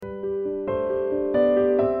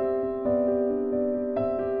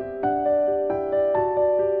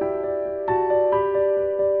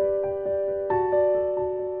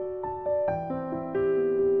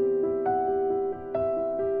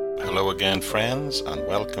again, friends, and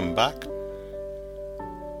welcome back.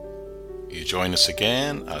 You join us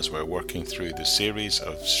again as we're working through the series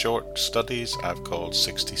of short studies I've called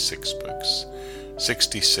 66 Books.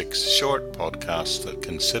 66 short podcasts that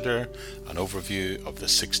consider an overview of the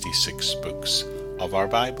 66 books of our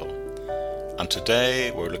Bible. And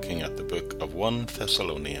today we're looking at the book of 1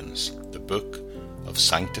 Thessalonians, the book of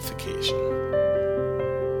Sanctification.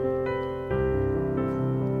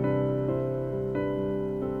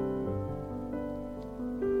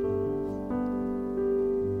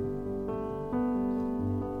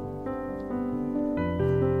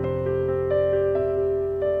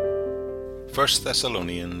 First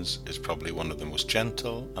Thessalonians is probably one of the most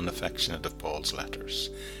gentle and affectionate of Paul's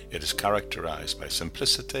letters. It is characterized by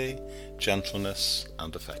simplicity, gentleness,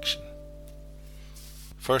 and affection.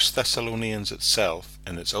 First Thessalonians itself,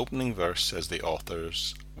 in its opening verse, says the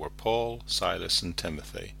authors were Paul, Silas, and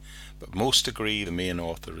Timothy, but most agree the main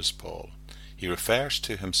author is Paul. He refers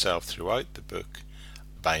to himself throughout the book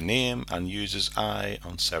by name and uses I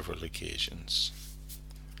on several occasions.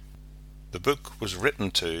 The book was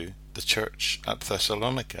written to the church at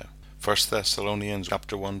Thessalonica. 1 Thessalonians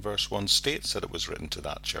chapter 1 verse 1 states that it was written to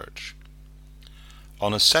that church.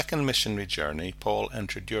 On his second missionary journey, Paul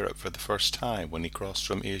entered Europe for the first time when he crossed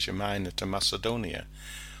from Asia Minor to Macedonia,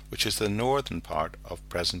 which is the northern part of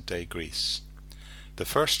present-day Greece. The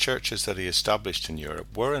first churches that he established in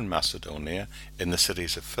Europe were in Macedonia, in the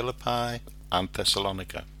cities of Philippi and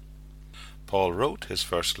Thessalonica. Paul wrote his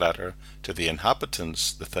first letter to the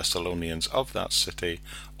inhabitants, the Thessalonians of that city,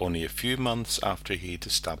 only a few months after he'd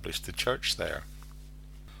established the church there.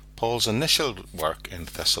 Paul's initial work in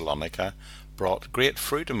Thessalonica brought great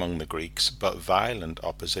fruit among the Greeks, but violent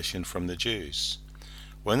opposition from the Jews.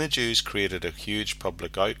 When the Jews created a huge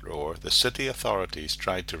public outroar, the city authorities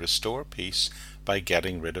tried to restore peace by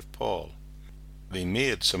getting rid of Paul. They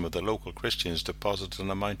made some of the local Christians deposit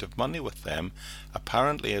an amount of money with them,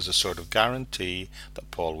 apparently as a sort of guarantee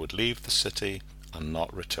that Paul would leave the city and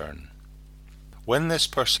not return. When this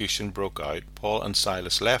persecution broke out, Paul and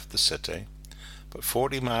Silas left the city, but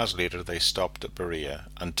 40 miles later they stopped at Berea,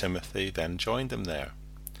 and Timothy then joined them there.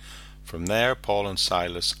 From there, Paul and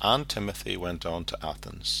Silas and Timothy went on to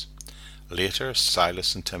Athens. Later,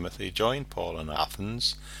 Silas and Timothy joined Paul in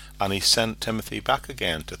Athens, and he sent Timothy back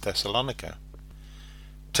again to Thessalonica.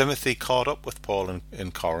 Timothy caught up with Paul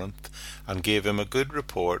in Corinth and gave him a good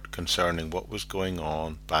report concerning what was going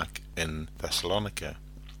on back in Thessalonica.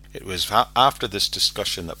 It was after this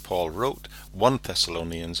discussion that Paul wrote 1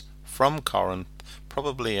 Thessalonians from Corinth,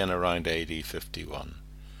 probably in around AD 51.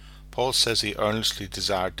 Paul says he earnestly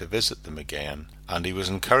desired to visit them again, and he was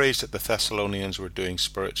encouraged that the Thessalonians were doing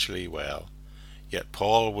spiritually well. Yet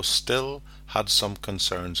Paul still had some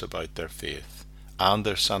concerns about their faith and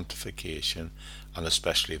their sanctification, and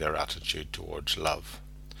especially their attitude towards love.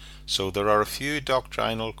 So there are a few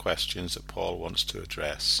doctrinal questions that Paul wants to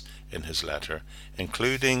address in his letter,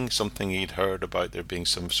 including something he'd heard about there being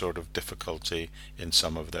some sort of difficulty in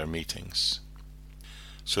some of their meetings.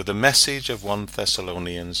 So the message of 1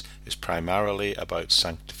 Thessalonians is primarily about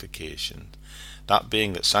sanctification, that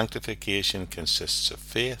being that sanctification consists of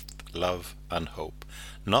faith, love, and hope,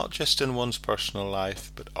 not just in one's personal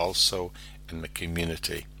life, but also in the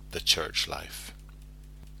community, the church life.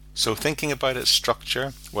 So thinking about its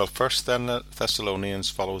structure, well, 1 Thessalonians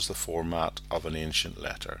follows the format of an ancient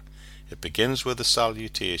letter. It begins with a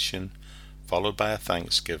salutation, followed by a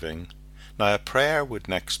thanksgiving. Now a prayer would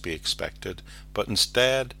next be expected, but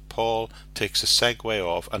instead Paul takes a segue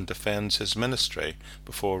off and defends his ministry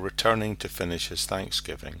before returning to finish his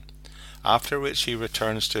thanksgiving, after which he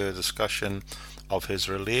returns to a discussion of his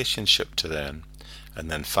relationship to them,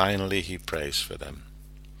 and then finally he prays for them.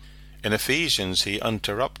 In Ephesians he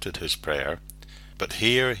interrupted his prayer, but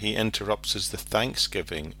here he interrupts the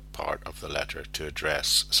thanksgiving part of the letter to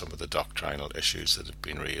address some of the doctrinal issues that have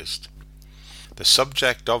been raised. The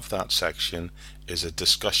subject of that section is a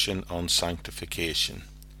discussion on sanctification.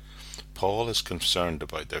 Paul is concerned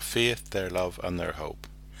about their faith, their love, and their hope.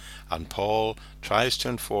 And Paul tries to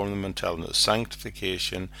inform them and tell them that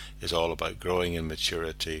sanctification is all about growing in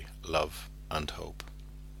maturity, love, and hope.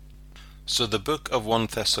 So the book of 1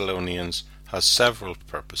 Thessalonians has several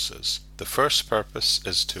purposes. The first purpose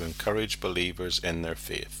is to encourage believers in their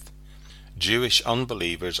faith. Jewish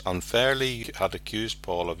unbelievers unfairly had accused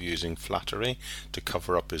Paul of using flattery to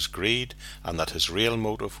cover up his greed, and that his real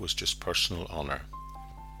motive was just personal honor.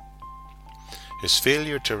 His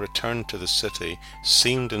failure to return to the city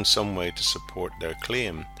seemed in some way to support their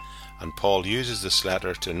claim, and Paul uses this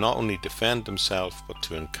letter to not only defend himself but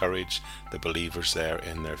to encourage the believers there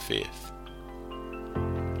in their faith.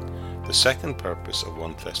 The second purpose of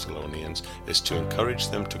 1 Thessalonians is to encourage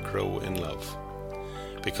them to grow in love.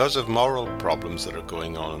 Because of moral problems that are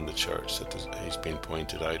going on in the church that has been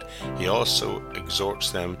pointed out, he also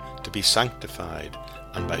exhorts them to be sanctified,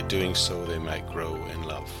 and by doing so they might grow in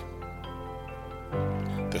love.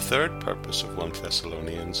 The third purpose of 1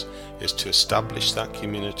 Thessalonians is to establish that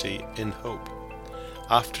community in hope.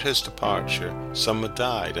 After his departure, some had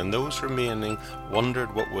died, and those remaining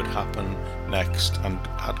wondered what would happen next and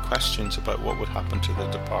had questions about what would happen to the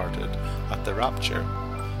departed at the rapture.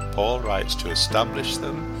 Paul writes to establish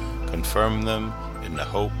them, confirm them in the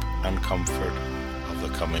hope and comfort of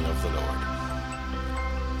the coming of the Lord.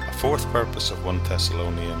 A fourth purpose of 1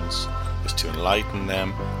 Thessalonians is to enlighten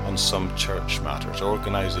them on some church matters,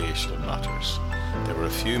 organizational matters. There were a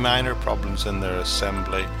few minor problems in their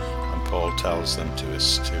assembly, and Paul tells them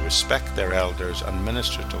to respect their elders and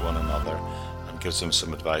minister to one another, and gives them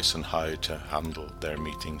some advice on how to handle their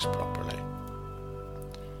meetings properly.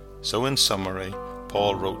 So in summary,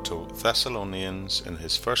 Paul wrote to Thessalonians in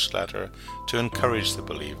his first letter to encourage the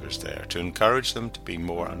believers there, to encourage them to be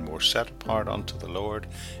more and more set apart unto the Lord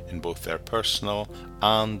in both their personal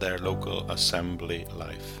and their local assembly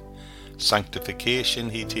life. Sanctification,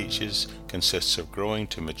 he teaches, consists of growing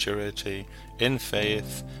to maturity in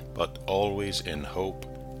faith, but always in hope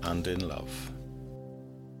and in love.